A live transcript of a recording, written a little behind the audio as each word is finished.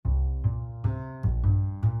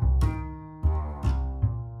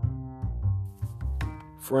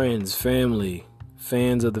Friends, family,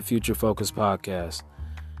 fans of the Future Focus podcast.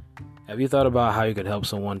 Have you thought about how you could help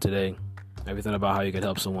someone today? Have you thought about how you could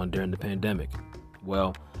help someone during the pandemic?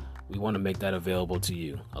 Well, we want to make that available to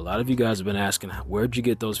you. A lot of you guys have been asking, where'd you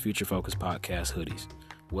get those Future Focus podcast hoodies?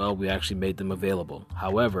 Well, we actually made them available.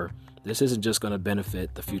 However, this isn't just going to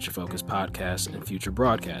benefit the Future Focus podcast and future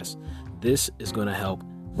broadcasts. This is going to help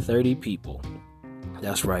 30 people.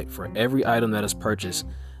 That's right. For every item that is purchased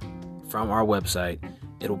from our website,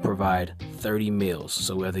 it'll provide 30 meals.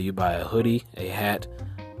 So whether you buy a hoodie, a hat,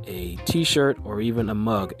 a t-shirt, or even a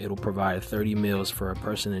mug, it'll provide 30 meals for a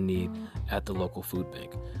person in need at the local food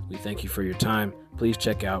bank. We thank you for your time. Please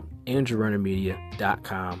check out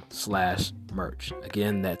angelrunnermedia.com/merch.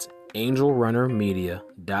 Again, that's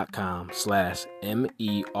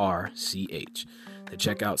angelrunnermedia.com/MERCH to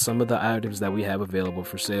check out some of the items that we have available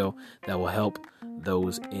for sale that will help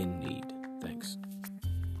those in need. Thanks.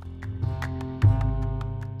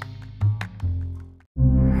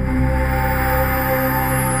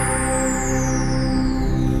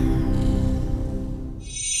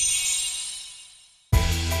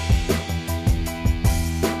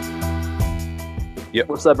 Yep.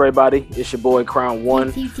 What's up, everybody? It's your boy Crown One,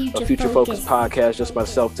 a Future Focus podcast. Just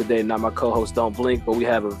myself today, not my co-host Don't Blink, but we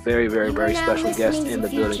have a very special guest in the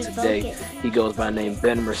building today. He goes by name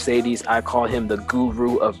Ben Mercedes. I call him the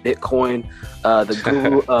guru of Bitcoin, the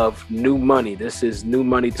guru of new money. This is New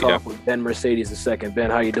Money Talk with Ben Mercedes II. Ben,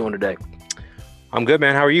 how you doing today? I'm good,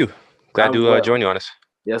 man. How are you? Glad to join you on this.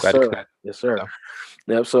 Yes, Glad sir. Yes, sir. So.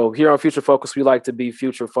 Yep. So here on Future Focus, we like to be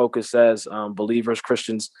future focused as believers,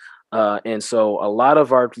 Christians. And so a lot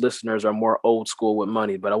of our listeners are more old school with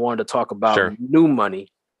money, but I wanted to talk about new money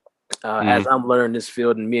as I'm learning this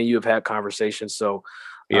field, and me and you have had conversations. So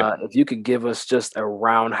if you could give us just a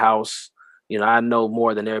roundhouse, I know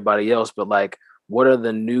more than everybody else, but like, what are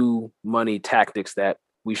the new money tactics that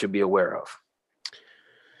we should be aware of?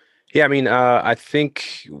 Yeah, I mean, I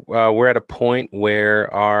think we're at a point where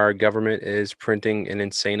our government is printing an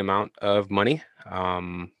insane amount of money.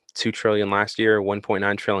 $2 trillion last year,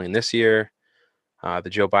 1.9 trillion this year. The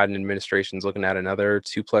Joe Biden administration is looking at another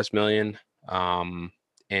 2+ million.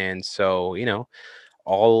 And so,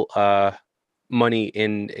 all money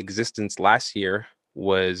in existence last year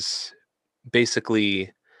was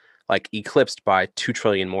basically like eclipsed by $2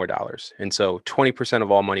 trillion more dollars. And so 20%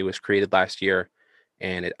 of all money was created last year.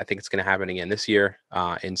 And I think it's going to happen again this year.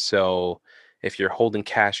 And so if you're holding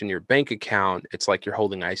cash in your bank account, it's like you're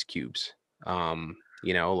holding ice cubes.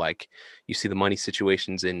 Like you see the money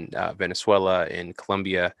situations in Venezuela, in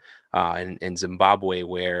Colombia, and Zimbabwe,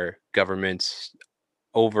 where governments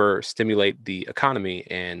overstimulate the economy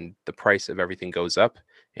and the price of everything goes up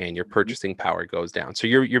and your purchasing power goes down. So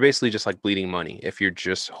you're basically just like bleeding money if you're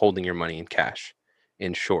just holding your money in cash,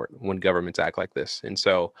 in short, when governments act like this. And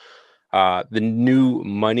so the new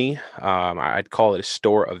money, I'd call it a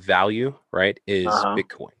store of value, right, is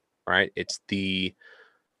Bitcoin, right? It's the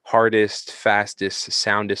hardest, fastest,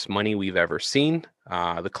 soundest money we've ever seen.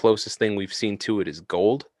 The closest thing we've seen to it is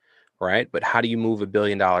gold, right? But how do you move $1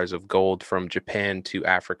 billion of gold from Japan to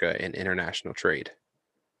Africa in international trade?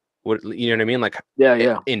 What, you know what I mean? Like,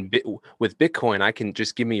 with Bitcoin, I can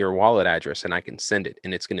just give me your wallet address and I can send it,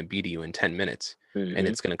 and it's going to be to you in 10 minutes. And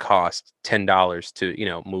it's going to cost $10 to,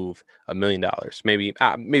 move $1 million, maybe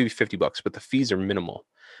 $50, but the fees are minimal.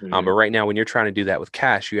 But right now, when you're trying to do that with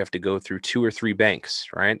cash, you have to go through 2 or 3 banks,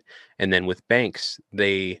 right? And then with banks,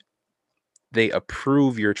 they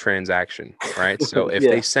approve your transaction, right? So if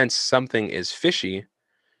they sense something is fishy,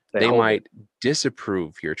 they might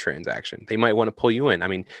disapprove your transaction. They might want to pull you in. I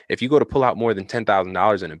mean, if you go to pull out more than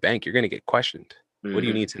 $10,000 in a bank, you're going to get questioned. What do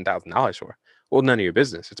you need $10,000 for? Well, none of your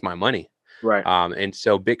business. It's my money. Right. And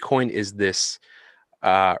so Bitcoin is this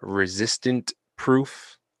resistant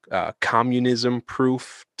proof, communism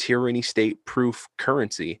proof, tyranny state proof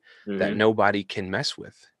currency that nobody can mess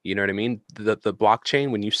with. You know what I mean? The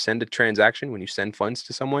blockchain, when you send a transaction, when you send funds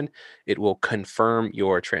to someone, it will confirm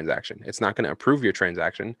your transaction. It's not going to approve your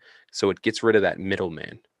transaction. So it gets rid of that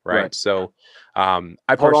middleman. Right. So I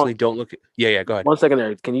personally don't look at. Yeah. Go ahead. 1 second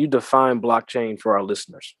there. Can you define blockchain for our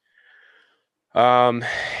listeners?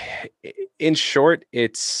 In short,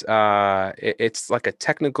 it's like a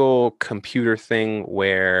technical computer thing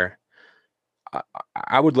where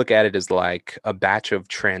I would look at it as like a batch of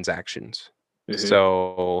transactions.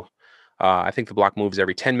 So I think the block moves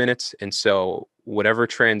every 10 minutes. And so whatever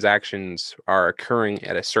transactions are occurring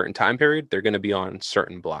at a certain time period, they're going to be on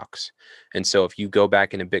certain blocks. And so if you go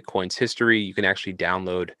back into Bitcoin's history, you can actually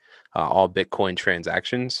download all Bitcoin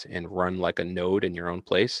transactions and run like a node in your own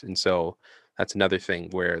place. And so that's another thing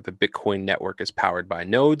where the Bitcoin network is powered by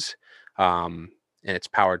nodes. and it's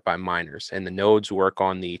powered by miners, and the nodes work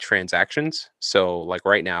on the transactions. So like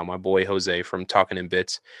right now, my boy Jose from Talking in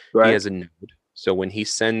Bits, he Right. has a node. So when he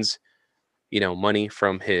sends, money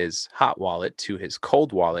from his hot wallet to his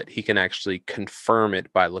cold wallet, he can actually confirm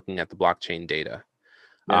it by looking at the blockchain data.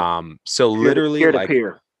 Yeah. So Peer to literally peer to like,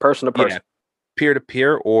 peer, person to yeah, person. peer to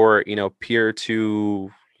peer, or, peer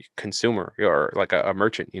to consumer, or like a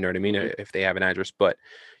merchant, you know what I mean? Mhm. If they have an address, but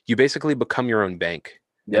you basically become your own bank,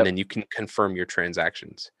 and Yep. then you can confirm your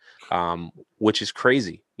transactions, um, which is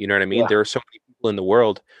crazy. You know what I mean? Yeah. There are so many people in the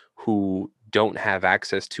world who don't have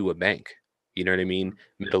access to a bank. You know what I mean?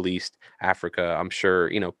 Middle East, Africa, I'm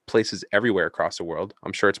sure, places everywhere across the world.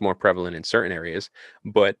 I'm sure it's more prevalent in certain areas,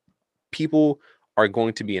 but people are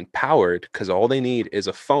going to be empowered because all they need is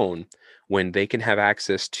a phone when they can have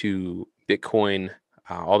access to Bitcoin.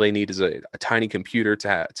 All they need is a tiny computer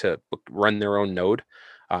to run their own node.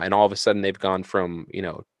 And all of a sudden they've gone from,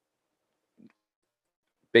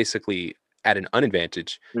 basically at an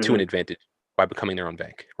unadvantage to an Hmm. advantage by becoming their own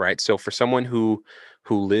bank, right? So for someone who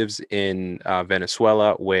lives in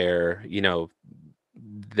Venezuela, where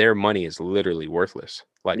their money is literally worthless,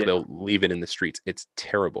 like Yeah. they'll leave it in the streets. It's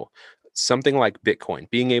terrible. Something like Bitcoin,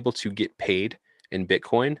 being able to get paid in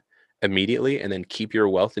Bitcoin immediately and then keep your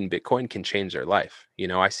wealth in Bitcoin can change their life.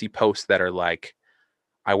 I see posts that are like,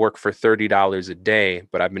 I work for $30 a day,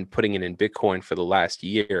 but I've been putting it in Bitcoin for the last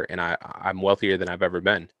year, and I'm wealthier than I've ever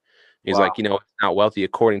been. He's Wow. like, it's not wealthy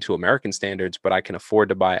according to American standards, but I can afford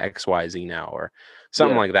to buy XYZ now, or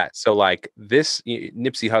something Yeah. like that. So like this,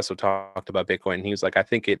 Nipsey Hussle talked about Bitcoin, and he was like, I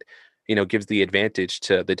think it, gives the advantage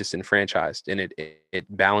to the disenfranchised, and it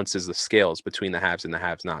balances the scales between the haves and the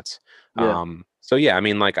have-nots. Yeah. So yeah, I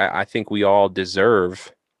mean, like I think we all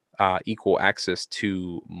deserve equal access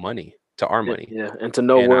to money, to our Yeah, money. yeah, and to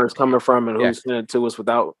know And where it's coming from and yeah, who sent it to us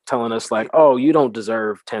without telling us like, "Oh, you don't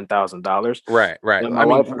deserve $10,000." right, right. And my I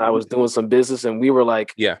wife mean, and I was doing some business, and we were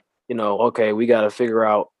like, yeah, okay, we got to figure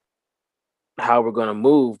out how we're going to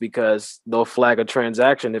move because they'll flag a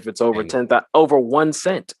transaction if it's over and 1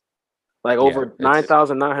 cent, like yeah, over it's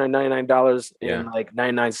 $9,999 yeah, and like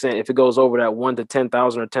 99 cents. If it goes over that 1 to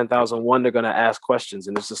 10,000 or yep, 10,001, they're going to ask questions,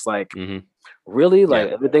 and it's just like, mm-hmm, really, yeah,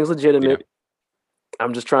 like everything's yeah, legitimate.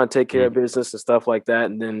 I'm just trying to take care mm-hmm, of business and stuff like that,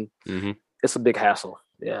 and then mm-hmm. it's a big hassle.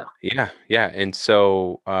 Yeah. Yeah, yeah. And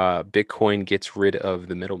so Bitcoin gets rid of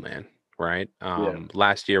the middleman, right? Yeah.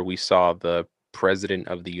 Last year we saw the president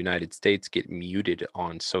of the United States get muted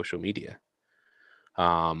on social media.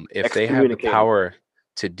 If they have the Excommunicated. power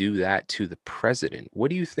to do that to the president, what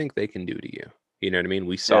do you think they can do to you? You know what I mean?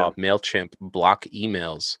 We Yeah. saw MailChimp block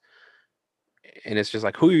emails, and it's just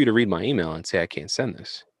like, who are you to read my email and say I can't send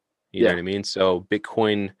this? You know Yeah. what I mean? So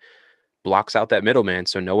Bitcoin blocks out that middleman,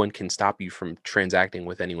 so no one can stop you from transacting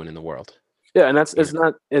with anyone in the world. Yeah. And that's, You know? it's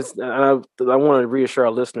not, it's, I want to reassure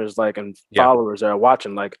our listeners, like, and Yeah. followers that are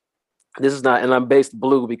watching, like, this is not, and I'm based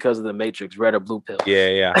blue because of the Matrix, red or blue pill. Yeah,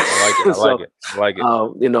 yeah. I like it. I like So, it. I like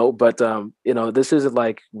it. but, this isn't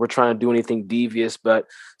like we're trying to do anything devious, but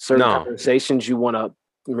certain No, conversations you want to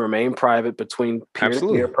remain private between peer to peer,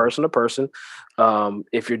 absolutely. person to person.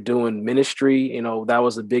 If you're doing ministry, that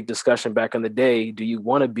was a big discussion back in the day. Do you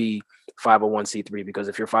want to be 501c3? Because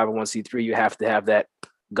if you're 501c3, you have to have that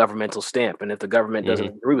governmental stamp. And if the government doesn't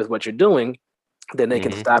Hmm. agree with what you're doing, then they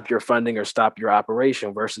can Hmm. stop your funding or stop your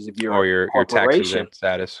operation. Versus if you're a Or your tax corporation, exempt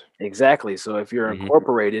status. exactly. So if you're Hmm.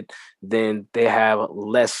 incorporated, then they have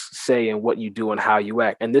less say in what you do and how you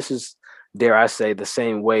act. And this is, dare I say, the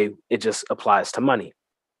same way it just applies to money.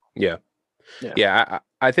 Yeah. Yeah. Yeah,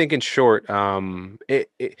 I think in short,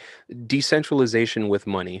 decentralization with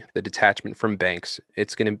money, the detachment from banks,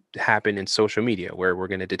 it's going to happen in social media, where we're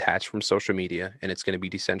going to detach from social media and it's going to be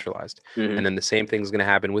decentralized. Hmm. And then the same thing is going to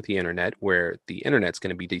happen with the internet, where the internet's going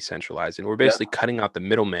to be decentralized. And we're Yeah. basically cutting out the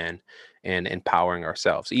middleman and empowering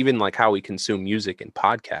ourselves. Even like how we consume music and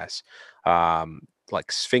podcasts,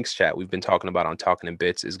 like Sphinx Chat, we've been talking about on Talking in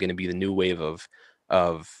Bits, is going to be the new wave of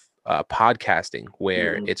podcasting,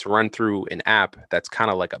 where Hmm. it's run through an app that's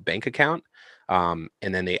kind of like a bank account. And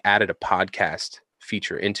then they added a podcast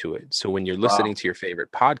feature into it. So when you're Wow. listening to your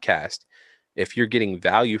favorite podcast, if you're getting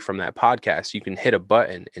value from that podcast, you can hit a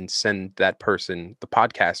button and send that person, the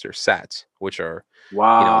podcaster, sats, which are, like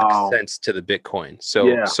Wow. cents to the Bitcoin. So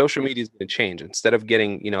Yeah. social media is going to change. Instead of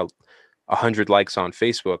getting, 100 likes on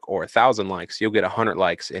Facebook or 1,000 likes, you'll get 100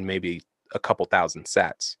 likes and maybe a couple thousand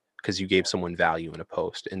sats because you gave someone value in a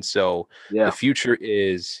post. And so the Yeah. future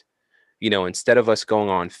is, instead of us going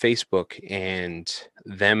on Facebook and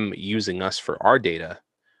them using us for our data,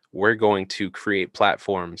 we're going to create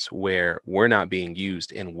platforms where we're not being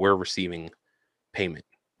used and we're receiving payment.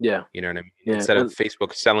 Yeah. You know what I mean? Yeah. Instead of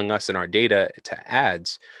Facebook selling us and our data to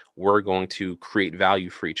ads, we're going to create value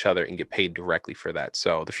for each other and get paid directly for that.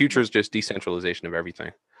 So the future is just decentralization of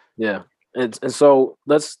everything. Yeah. And so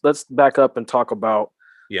let's back up and talk about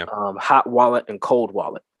Yeah. hot wallet and cold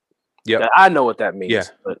wallet. Yep. I know what that Yeah.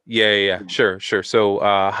 means, but Yeah. Sure. So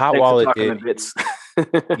hot thanks for wallet talking in bits.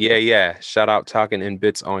 yeah. Shout out Talking in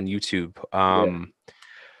Bits on YouTube. Yeah.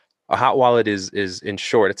 A hot wallet is in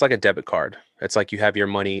short, it's like a debit card. It's like you have your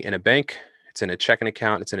money in a bank, it's in a checking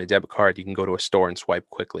account, it's in a debit card. You can go to a store and swipe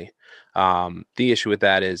quickly. The issue with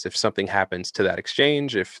that is if something happens to that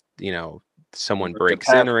exchange, if someone With the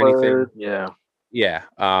breaks in or anything, password. Yeah. yeah,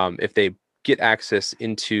 if they get access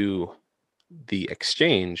into the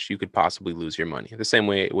exchange, you could possibly lose your money. The same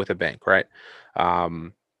way with a bank, right?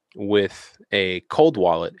 Um, with a cold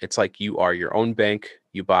wallet, it's like you are your own bank.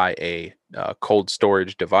 You buy a cold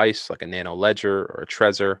storage device like a Nano Ledger or a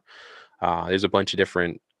Trezor. There's a bunch of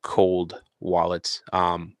different cold wallets,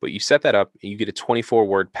 but you set that up and you get a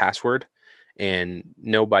 24-word password, and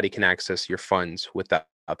nobody can access your funds without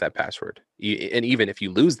that password. And even if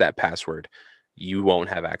you lose that password, you won't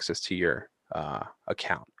have access to your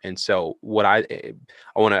account. And so what I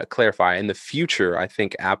want to clarify, in the future, I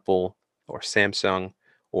think Apple or Samsung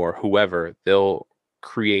or whoever, they'll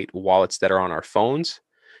create wallets that are on our phones,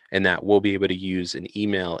 and that we'll be able to use an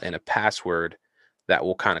email and a password that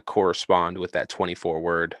will kind of correspond with that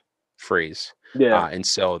 24-word phrase. Yeah. And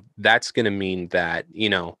so that's going to mean that,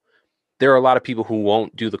 there are a lot of people who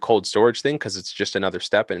won't do the cold storage thing because it's just another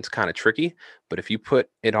step and it's kind of tricky. But if you put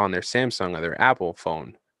it on their Samsung or their Apple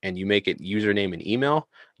phone and you make it username and email,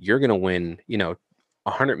 you're going to win,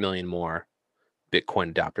 100 million more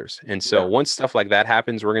Bitcoin adopters. And so Yeah. once stuff like that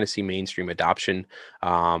happens, we're going to see mainstream adoption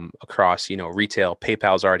across, retail.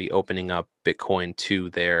 PayPal's already opening up Bitcoin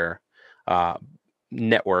to their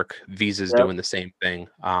network. Visa's Yep. doing the same thing.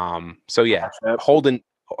 So yeah, Cash App. holding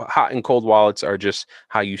hot and cold wallets are just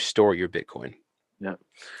how you store your Bitcoin. Yeah.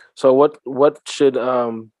 So what should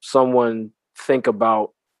someone think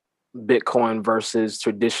about Bitcoin versus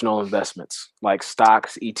traditional investments like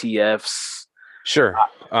stocks, ETFs? Sure.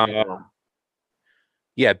 You know?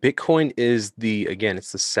 Yeah, Bitcoin is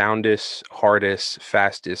it's the soundest, hardest,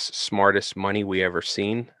 fastest, smartest money we ever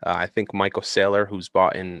seen. I think Michael Saylor, who's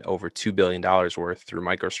bought in over $2 billion worth through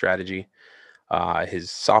MicroStrategy,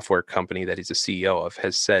 his software company that he's a CEO of,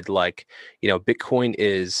 has said, like, Bitcoin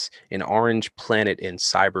is an orange planet in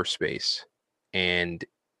cyberspace, and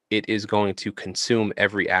it is going to consume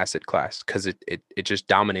every asset class because it just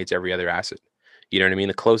dominates every other asset. You know what I mean?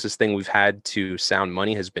 The closest thing we've had to sound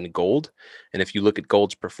money has been gold, and if you look at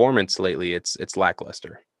gold's performance lately, it's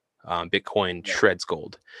lackluster. Bitcoin Yeah. shreds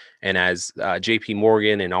gold, and as J.P.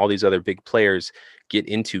 Morgan and all these other big players get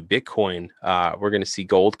into Bitcoin, we're going to see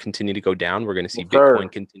gold continue to go down. We're going to see Yes, sir.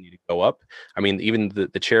 Bitcoin continue to go up. I mean, even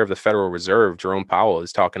the chair of the Federal Reserve, Jerome Powell,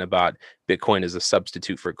 is talking about Bitcoin as a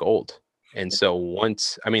substitute for gold. And so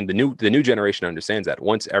the new generation understands that.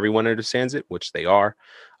 Once everyone understands it, which they are,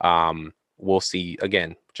 we'll see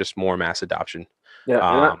again just more mass adoption. Yeah,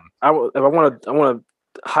 and Um, I want to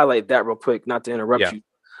highlight that real quick, not to interrupt yeah. you.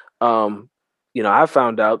 I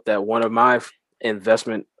found out that one of my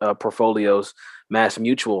investment portfolios, Mass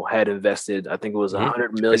Mutual, had invested, I think it was Mhm.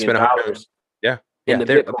 $100 It's million been 100. Yeah. in Yeah. the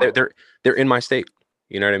They're, Bitcoin. they're in my state.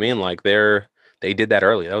 You know what I mean? Like they did that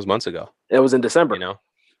early. That was months ago, It was in you December, know?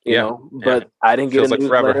 Yeah. Yeah. but I didn't get a Feels like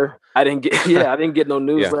forever. newsletter. I didn't get I didn't get no Yeah.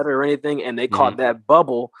 newsletter or anything, and they hmm caught that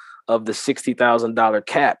bubble of the $60,000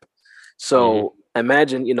 cap. hmm So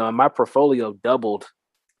imagine, my portfolio doubled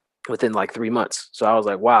within like 3 months. So I was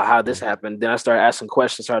like, wow, how this hmm happened? Then I started asking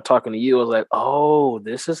questions, started talking to you. I was like, oh,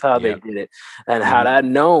 this is how they Yeah. did it. And had hmm I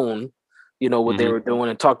known, what they hmm were doing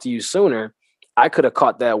and talked to you sooner, I could have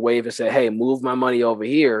caught that wave and said, hey, move my money over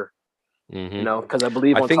here. hmm Because I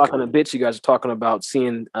believe I on think, Talking a Bit, you guys are talking about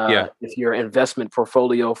seeing yeah. if your investment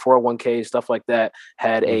portfolio, 401k, stuff like that,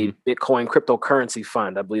 had hmm a Bitcoin cryptocurrency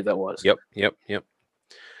fund. I believe that was. Yep. Yeah.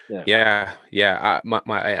 Yeah.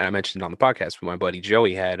 I mentioned on the podcast, but my buddy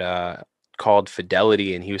Joey had called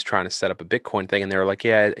Fidelity, and he was trying to set up a Bitcoin thing, and they were like,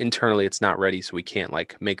 yeah, internally it's not ready, so we can't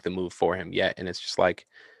like make the move for him yet. And it's just like,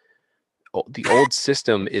 the old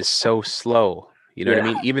system is so slow. You know what I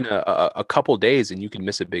Yeah. mean? Even a couple days and you can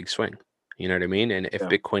miss a big swing. You know what I mean? And if Yeah.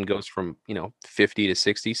 Bitcoin goes from, 50 to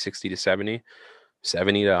 60, 60 to 70,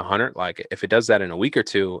 70 to 100, like if it does that in a week or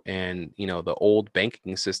two, and, the old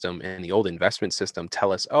banking system and the old investment system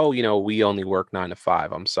tell us, oh, we only work 9 to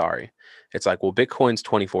 5. I'm sorry. It's like, well, Bitcoin's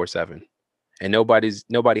 24/7, and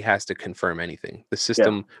nobody has to confirm anything. The Yeah.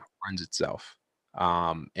 system runs itself.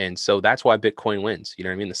 And so that's why Bitcoin wins. You know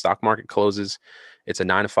what I mean? The stock market closes, it's a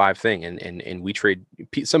 9 to 5 thing. And we trade,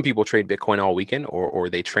 some people trade Bitcoin all weekend, or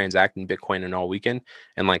they transact in Bitcoin and all weekend.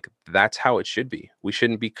 And like, that's how it should be. We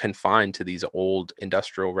shouldn't be confined to these old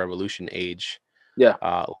industrial revolution age Yeah.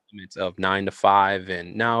 limits of 9 to 5.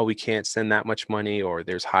 And no, we can't send that much money, or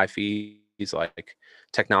there's high fees. Like,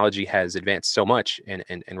 technology has advanced so much,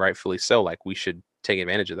 and rightfully so. Like, we should take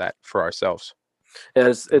advantage of that for ourselves.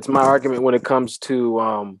 It's my argument when it comes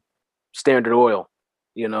to Standard Oil.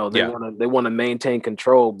 You know, they Yeah. want to maintain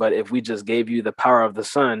control, but if we just gave you the power of the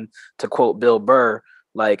sun, to quote Bill Burr,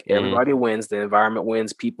 like Mhm. everybody wins, the environment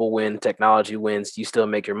wins, people win, technology wins, you still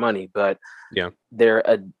make your money. But Yeah. they're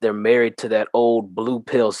married to that old blue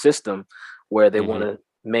pill system where they want Mhm. to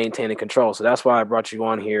maintain and control. So that's why I brought you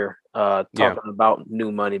on here Yeah. talking about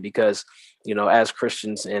new money, because, you know, as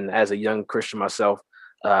Christians and as a young Christian myself,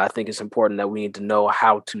 I think it's important that we need to know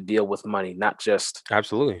how to deal with money, not just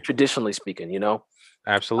Absolutely. traditionally speaking, you know?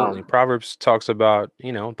 Absolutely. Um, Proverbs talks about,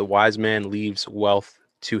 the wise man leaves wealth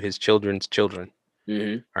to his children's children.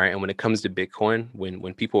 mhm. All right. And when it comes to Bitcoin,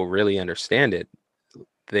 when people really understand it,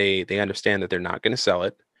 they understand that they're not going to sell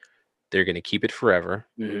it. They're going to keep it forever.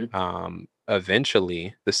 Mhm.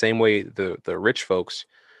 Eventually, the same way the rich folks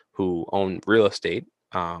who own real estate,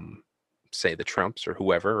 say the Trumps or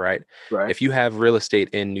whoever, right? Right. If you have real estate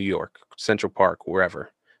in New York, Central Park, wherever,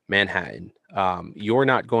 Manhattan, you're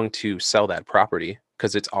not going to sell that property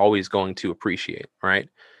because it's always going to appreciate, right?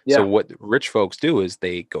 So Yeah. what rich folks do is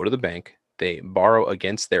they go to the bank, they borrow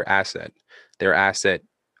against their asset. Their asset,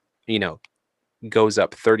 you know, goes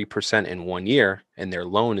up 30% in 1 year, and their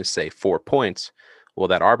loan is, say, 4 points. Well,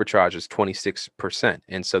 that arbitrage is 26%.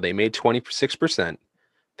 And so they made 26%.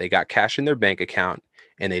 They got cash in their bank account,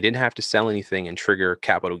 and they didn't have to sell anything and trigger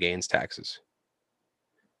capital gains taxes.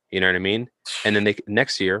 You know what I mean? And then they,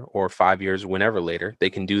 next year or 5 years, whenever later, they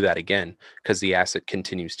can do that again because the asset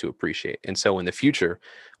continues to appreciate. And so in the future,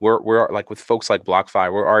 we're like, with folks like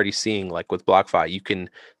BlockFi, we're already seeing, like with BlockFi, you can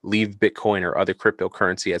leave Bitcoin or other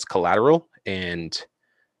cryptocurrency as collateral, and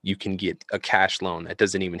you can get a cash loan that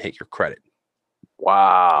doesn't even hit your credit, and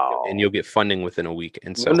Wow. you'll get funding within a week.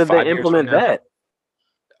 And so When did they 5 years from implement now, that?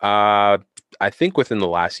 uh, I think within the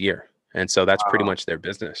last year. And so that's pretty Wow. much their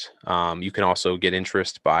business. You can also get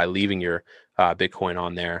interest by leaving your Bitcoin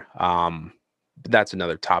on there. That's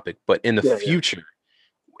another topic. But in the Yeah, yeah. future,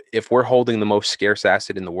 if we're holding the most scarce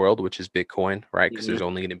asset in the world, which is Bitcoin, right? Because there's Mhm.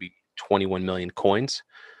 only going to be 21 million coins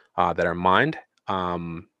that are mined.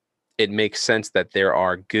 It makes sense that there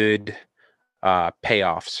are good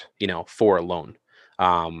payoffs, for a loan.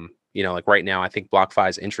 Like right now, I think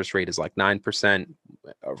BlockFi's interest rate is like 9%.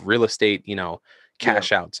 Real estate, Yeah.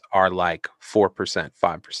 cash outs are like 4%,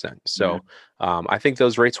 5%. Mhm. So I think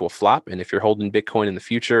those rates will flop. And if you're holding Bitcoin in the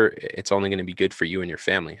future, it's only going to be good for you and your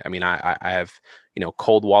family. I mean, I have,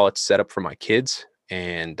 cold wallets set up for my kids.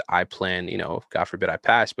 And I plan, God forbid I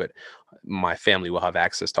pass, but my family will have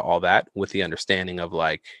access to all that with the understanding of,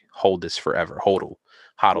 like, hold this forever, Yeah.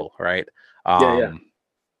 hodl, right? Yeah. Yeah. Um,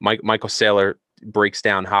 Michael Saylor breaks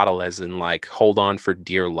down hodl as in, like, hold on for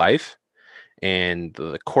dear life. And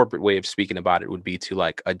the corporate way of speaking about it would be to,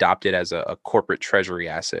 like, adopt it as a corporate treasury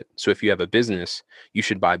asset. So if you have a business, you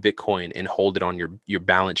should buy Bitcoin and hold it on your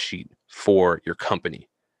balance sheet for your company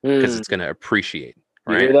because Mm. it's going to appreciate,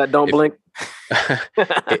 You hear right? that? Don't If blink.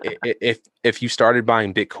 if you started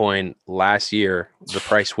buying Bitcoin last year, the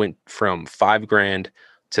price went from 5 grand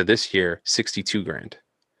to this year 62 grand.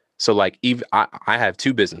 So, like, even I have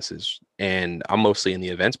two businesses, and I'm mostly in the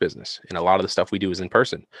events business, and a lot of the stuff we do is in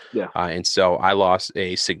person. Yeah. And so I lost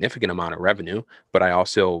a significant amount of revenue, but I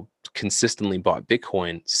also consistently bought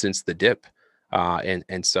Bitcoin since the dip.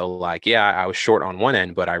 And so, like, yeah, I was short on one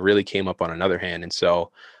end, but I really came up on another hand. And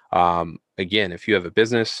so, again, if you have a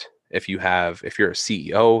business, if you're a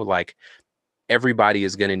CEO, like, everybody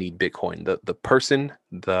is going to need Bitcoin. The person,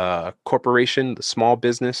 the corporation, the small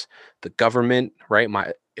business, the government, right?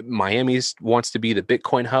 Miami's wants to be the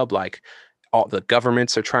Bitcoin hub. Like, all the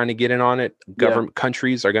governments are trying to get in on it. Yeah. Government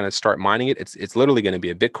countries are going to start mining it. It's literally going to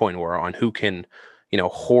be a Bitcoin war on who can,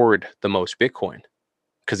 hoard the most Bitcoin,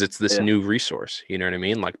 because it's this Yeah. new resource. You know what I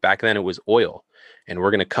mean? Like, back then it was oil, and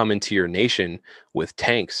we're going to come into your nation with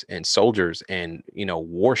tanks and soldiers and,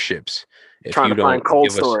 warships if Trying you to find don't cold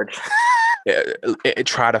give us, storage.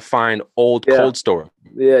 try to find old Yeah. cold storage.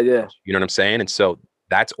 Yeah. Yeah. You know what I'm saying? And so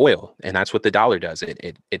that's oil, and that's what the dollar does.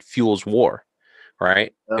 It fuels war,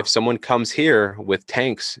 right? Yeah. If someone comes here with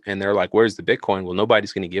tanks and they're like, "Where's the Bitcoin?" Well,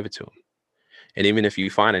 nobody's going to give it to them. And even if you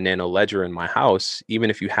find a nano ledger in my house, even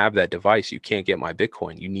if you have that device, you can't get my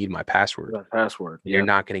Bitcoin. You need my password. That password. You're Yeah.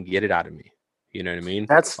 not going to get it out of me. You know what I mean?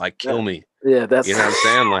 That's Like, kill me. yeah, that's You know what I'm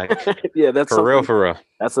saying? Like, yeah, that's for real, something. for real.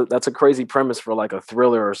 That's a crazy premise for like a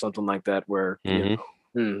thriller or something like that, where Hmm.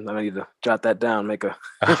 I need to jot that down, make a,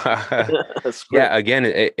 a Yeah, script. again,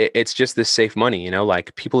 it's just this safe money,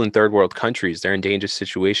 like people in third world countries, they're in dangerous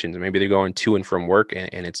situations. Maybe they're going to and from work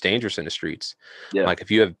and it's dangerous in the streets. Yeah, Like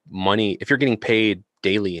if you have money, if you're getting paid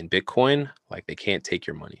daily in Bitcoin, like they can't take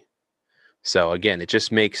your money. So again, it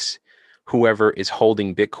just makes whoever is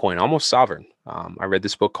holding Bitcoin almost sovereign. I read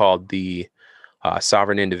this book called The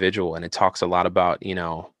Sovereign Individual, and it talks a lot about,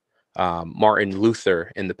 Martin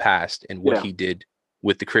Luther in the past and what yeah, he did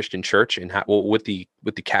with the Christian church and how, well, with the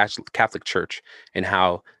Catholic church, and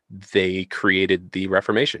how they created the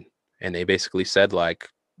Reformation. And they basically said, like,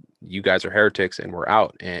 you guys are heretics and we're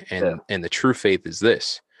out. And yeah. and the true faith is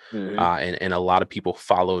this. Hmm. And a lot of people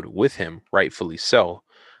followed with him, rightfully so.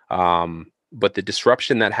 But the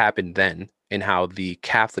disruption that happened then and how the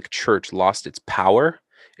Catholic Church lost its power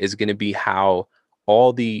is going to be how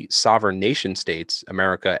all the sovereign nation states,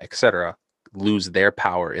 America, etc., lose their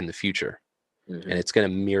power in the future. And Hmm. it's going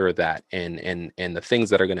to mirror that. And the things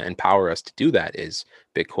that are going to empower us to do that is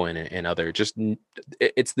Bitcoin and other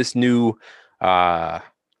it's this new uh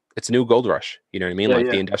it's a new gold rush. You know what I mean? Yeah, Like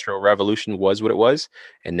yeah, the industrial revolution was what it was,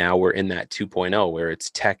 and now we're in that 2.0 where it's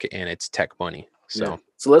tech and it's tech money. yeah. So,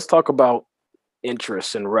 So let's talk about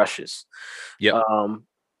interest and rushes. yep. Um,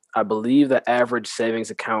 I believe the average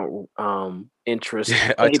savings account interest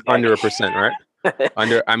Yeah, it's payback. under 1%,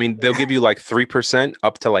 right? I mean, they'll give you like 3%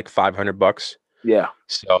 up to like $500. Yeah,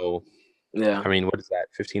 So, yeah, I mean, what is that?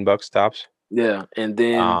 $15 tops? yeah. And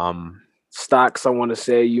then Um, stocks, I want to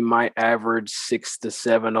say you might average 6 to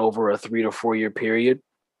 7 over a 3 to 4 year period.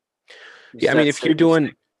 Yeah, Is I mean, that if you're safe to say?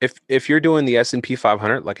 doing if you're doing the S&P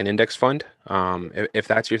 500 like an index fund, if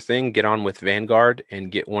that's your thing, get on with Vanguard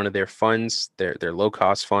and get one of their funds, their low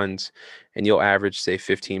cost funds, and you'll average say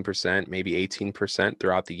 15%, maybe 18%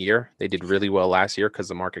 throughout the year. They did really well last year because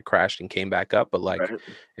the market crashed and came back up. But like, Right.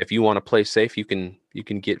 if you want to play safe, you can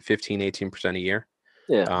get 15, 18% a year.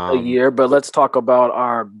 Yeah, a Um, year. But let's talk about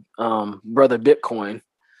our brother Bitcoin.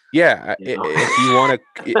 yeah, You know,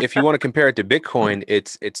 if you want to compare it to Bitcoin,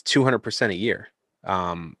 it's 200% a year.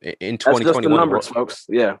 In that's just the 2021, the numbers, world. folks.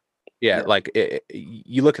 Yeah, Yeah, yeah, like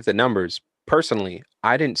you look at the numbers. Personally,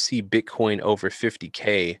 I didn't see Bitcoin over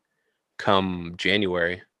 50K come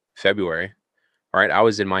January, February. All right, I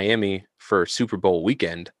was in Miami for Super Bowl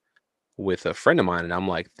weekend with a friend of mine, and I'm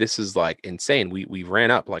like, this is like insane. We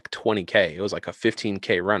ran up like 20K. It was like a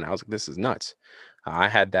 15K run. I was like, this is nuts. I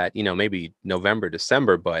had that, maybe November,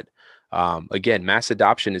 December, but again, mass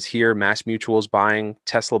adoption is here. Mass Mutual's buying.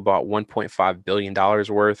 Tesla bought $1.5 billion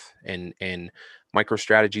worth, and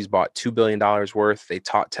MicroStrategies bought $2 billion worth. They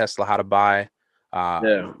taught Tesla how to buy.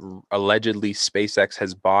 yeah. Allegedly, SpaceX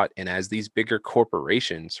has bought, and as these bigger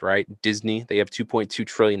corporations, right? Disney, they have $2.2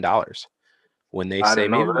 trillion. When they I say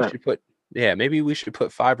didn't know that. maybe we should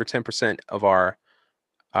put 5 or 10% of our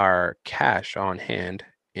cash on hand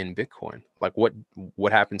in Bitcoin. Like what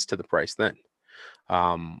happens to the price then?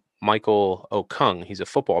 Michael Okung, he's a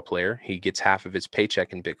football player. He gets half of his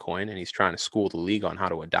paycheck in Bitcoin and he's trying to school the league on how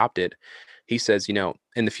to adopt it. He says,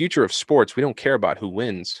 in the future of sports, we don't care about who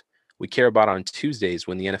wins. We care about on Tuesdays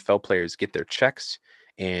when the NFL players get their checks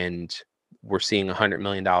and we're seeing $100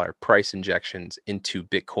 million price injections into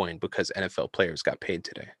Bitcoin because NFL players got paid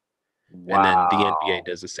today. And then the NBA Wow.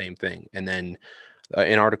 does the same thing. And then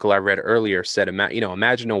an article I read earlier said,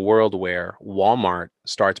 imagine a world where Walmart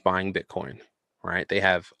starts buying Bitcoin, right? They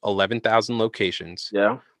have 11,000 locations.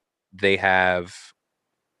 Yeah. They have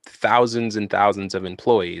thousands and thousands of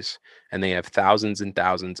employees, and they have thousands and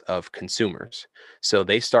thousands of consumers. So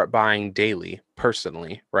they start buying daily,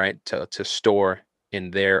 personally, right, to store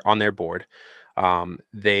on their board.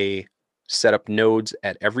 They set up nodes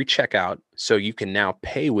at every checkout, so you can now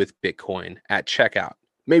pay with Bitcoin at checkout.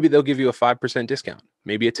 Maybe they'll give you a 5% discount,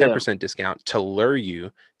 maybe a Yeah. 10% discount to lure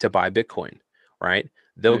you to buy Bitcoin, right?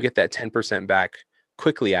 They'll Mm. get that 10% back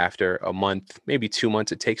quickly after a month, maybe 2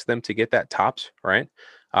 months it takes them to get that tops, right?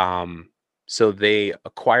 Um, so they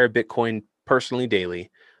acquire Bitcoin personally daily.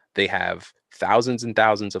 They have thousands and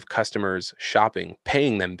thousands of customers shopping,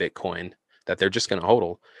 paying them Bitcoin that they're just going to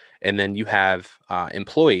hodl. And then you have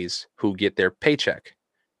employees who get their paycheck.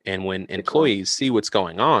 And when Bitcoin. employees see what's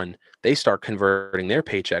going on, they start converting their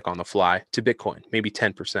paycheck on the fly to Bitcoin, maybe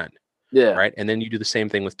 10%, Yeah. right? And then you do the same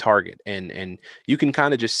thing with Target, and you can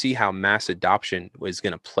kind of just see how mass adoption is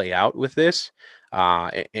going to play out with this,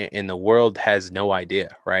 and the world has no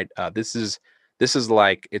idea, right? This is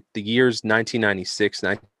like the years 1996,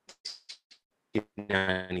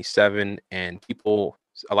 1997, and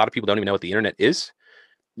a lot of people don't even know what the internet is.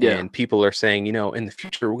 Yeah. And people are saying, in the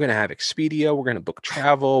future, we're going to have Expedia, we're going to book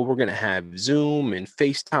travel, we're going to have Zoom and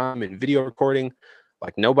FaceTime and video recording.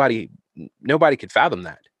 Like nobody could fathom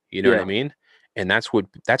that. You know what I Yeah. mean? And that's where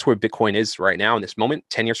Bitcoin is right now in this moment.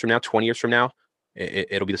 10 years from now, 20 years from now,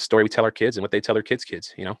 it'll be the story we tell our kids and what they tell their kids,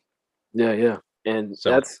 Yeah. Yeah. And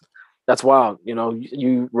So, that's wild.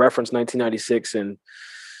 You referenced 1996 and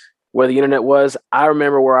where the internet was. I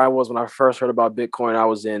remember where I was when I first heard about Bitcoin. I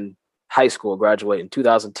was in high school, graduating in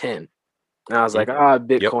 2010. And I was like, yep,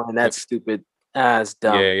 Bitcoin, that's stupid. That's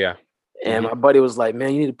dumb. yeah. And hmm my buddy was like,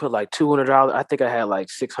 man, you need to put like $200. I think I had like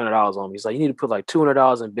 $600 on me. He's like, you need to put like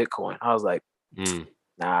 $200 in Bitcoin. I was like, mm,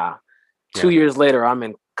 nah. 2 yeah. years later, I'm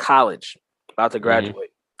in college, about to hmm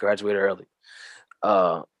graduated early.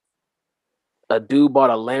 Uh, a dude bought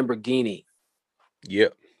a Lamborghini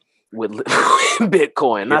Yep. with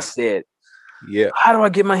Bitcoin. And I Yep. said, Yep. how do I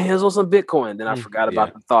get my hands on some Bitcoin? Then I forgot Yeah.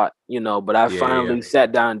 about the thought, but I Yeah. finally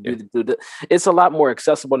sat down and Yeah. do the it's a lot more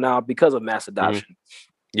accessible now because of mass hmm adoption.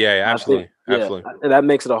 Yeah. I think, Absolutely. yeah, Absolutely. and that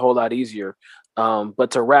makes it a whole lot easier.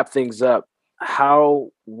 But to wrap things up,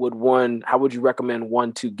 how would you recommend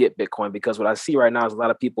one to get Bitcoin? Because what I see right now is a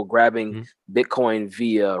lot of people grabbing Mhm. Bitcoin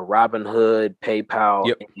via Robinhood, PayPal,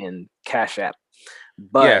 Yep. and Cash App. Yeah.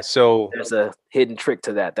 But So there's a hidden trick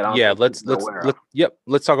to that I don't yeah, think people are aware of.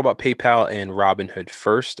 let's talk about PayPal and Robinhood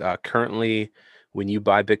first. Currently, when you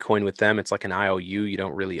buy Bitcoin with them, it's like an IOU. You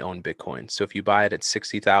don't really own Bitcoin. So if you buy it at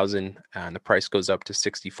 60,000 and the price goes up to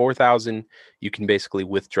 64,000, you can basically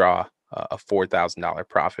withdraw a $4,000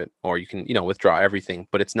 profit, or you can withdraw everything,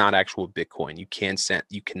 but it's not actual Bitcoin. You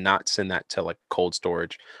cannot send that to like cold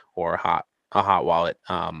storage or a hot wallet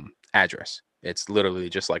address. It's literally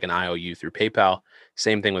just like an IOU through PayPal.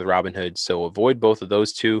 Same thing with Robinhood. So avoid both of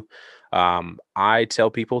those two. I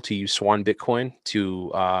tell people to use Swan Bitcoin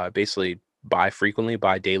to basically buy frequently,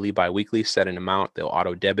 buy daily, buy weekly, set an amount. They'll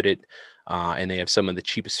auto debit it. And they have some of the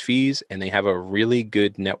cheapest fees, and they have a really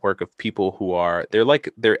good network of people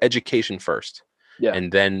they're education first. Yeah.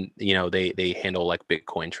 And then, they handle like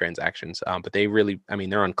Bitcoin transactions. But they really, I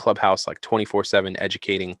mean, they're on Clubhouse like 24/7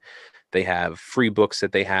 educating. They have free books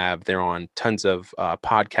that they have. They're on tons of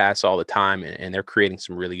podcasts all the time, and they're creating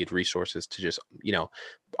some really good resources to just,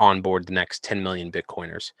 onboard the next 10 million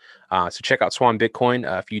Bitcoiners. So check out Swan Bitcoin.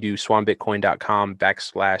 If you do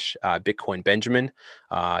swanbitcoin.com/Bitcoin Benjamin,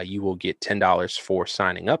 you will get $10 for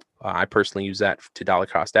signing up. I personally use that to dollar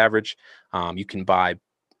cost average. You can buy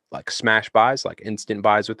like smash buys, like instant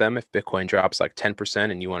buys with them. If Bitcoin drops like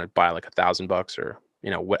 10% and you want to buy like $1,000 or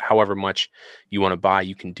however much you want to buy,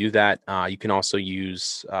 you can do that. You can also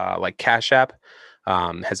use like Cash App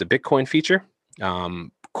has a Bitcoin feature.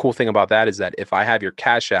 Cool thing about that is that if I have your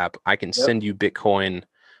Cash App, I can Yep. send you Bitcoin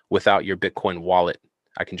without your Bitcoin wallet.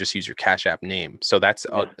 I can just use your Cash App name. So that's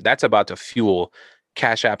about to fuel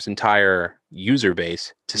Cash App's entire user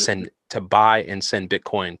base to buy and send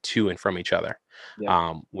Bitcoin to and from each other.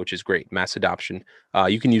 Yeah. Which is great. Mass adoption.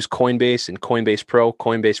 You can use Coinbase and Coinbase Pro.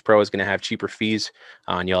 Coinbase Pro is going to have cheaper fees,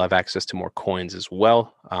 and you'll have access to more coins as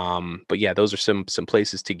well. But yeah, those are some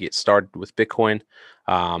places to get started with Bitcoin.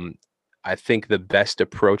 I think the best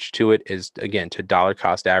approach to it is, again, to dollar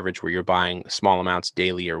cost average, where you're buying small amounts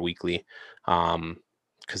daily or weekly.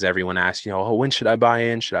 Because everyone asks, oh, when should I buy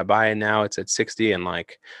in? Should I buy in now? It's at 60, and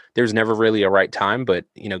like, there's never really a right time. But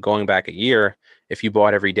going back a year, if you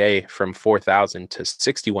bought every day from 4,000 to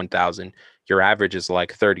 61,000, your average is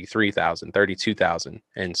like 33,000, 32,000.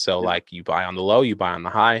 And so like, you buy on the low, you buy on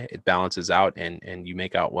the high, it balances out, and you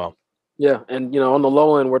make out well. Yeah. And, on the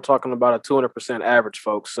low end, we're talking about a 200% average,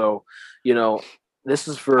 folks. So, this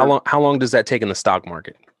is for How long does that take in the stock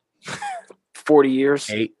market? 40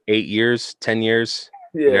 years. 8 years, 10 years,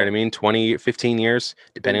 Yeah. you know what I mean? 20, 15 years,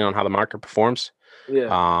 depending on how the market performs.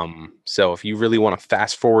 Yeah. So if you really want to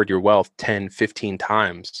fast forward your wealth 10, 15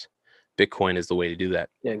 times, Bitcoin is the way to do that.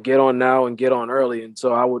 Yeah, get on now and get on early. And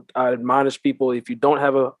so I admonish people, if you don't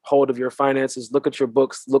have a hold of your finances, look at your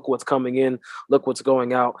books, look what's coming in, look what's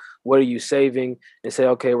going out. What are you saving? And say,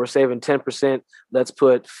 okay, we're saving 10%. Let's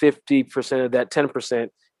put 50% of that 10%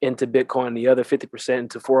 into Bitcoin, the other 50%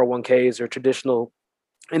 into 401ks or traditional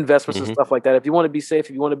investments and stuff like that. If you want to be safe,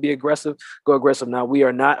 if you want to be aggressive, go aggressive. Now, we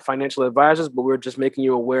are not financial advisors, but we're just making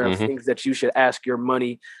you aware of things that you should ask your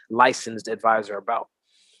money licensed advisor about.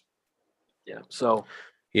 Yeah. So.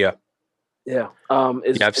 Yeah. Yeah.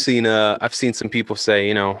 I've seen some people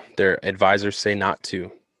say, their advisors say not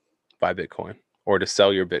to buy Bitcoin or to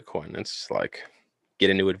sell your Bitcoin. It's like, get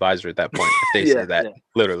a new advisor at that point if they say that,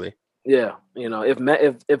 literally. Yeah.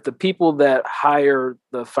 If the people that hire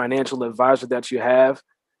the financial advisor that you have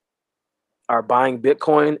are buying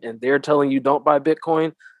Bitcoin and they're telling you don't buy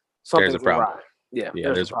Bitcoin, something's There's a problem. awry. Yeah,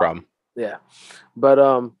 there's a problem. Yeah,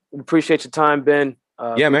 but we appreciate your time, Ben.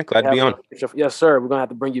 Yeah, man, glad to be on. Yes, sir. We're gonna have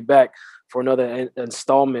to bring you back for another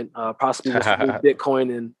installment, possibly with some new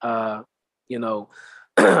Bitcoin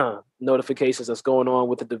and notifications that's going on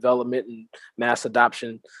with the development and mass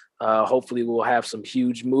adoption. Hopefully, we'll have some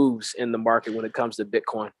huge moves in the market when it comes to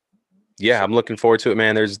Bitcoin. Yeah, I'm looking forward to it,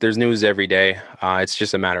 man. There's news every day. It's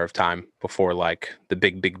just a matter of time before like the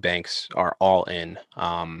big banks are all in,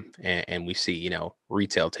 and we see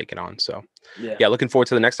retail taking on. So yeah, looking forward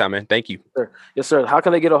to the next time, man. Thank you. Sure. Yes, sir. How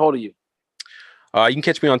can they get a hold of you? You can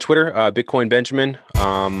catch me on Twitter, Bitcoin Benjamin.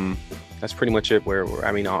 That's pretty much it.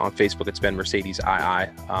 On Facebook it's been Mercedes II,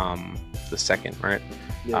 the second, right?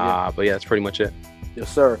 But yeah, that's pretty much it.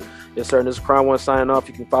 Yes, sir. Yes, sir. And this is Crown One signing off.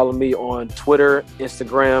 You can follow me on Twitter,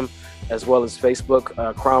 Instagram, as well as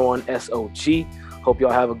Facebook, Crown One SOG. Hope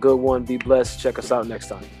y'all have a good one. Be blessed. Check us out next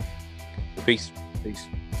time. Peace. Peace.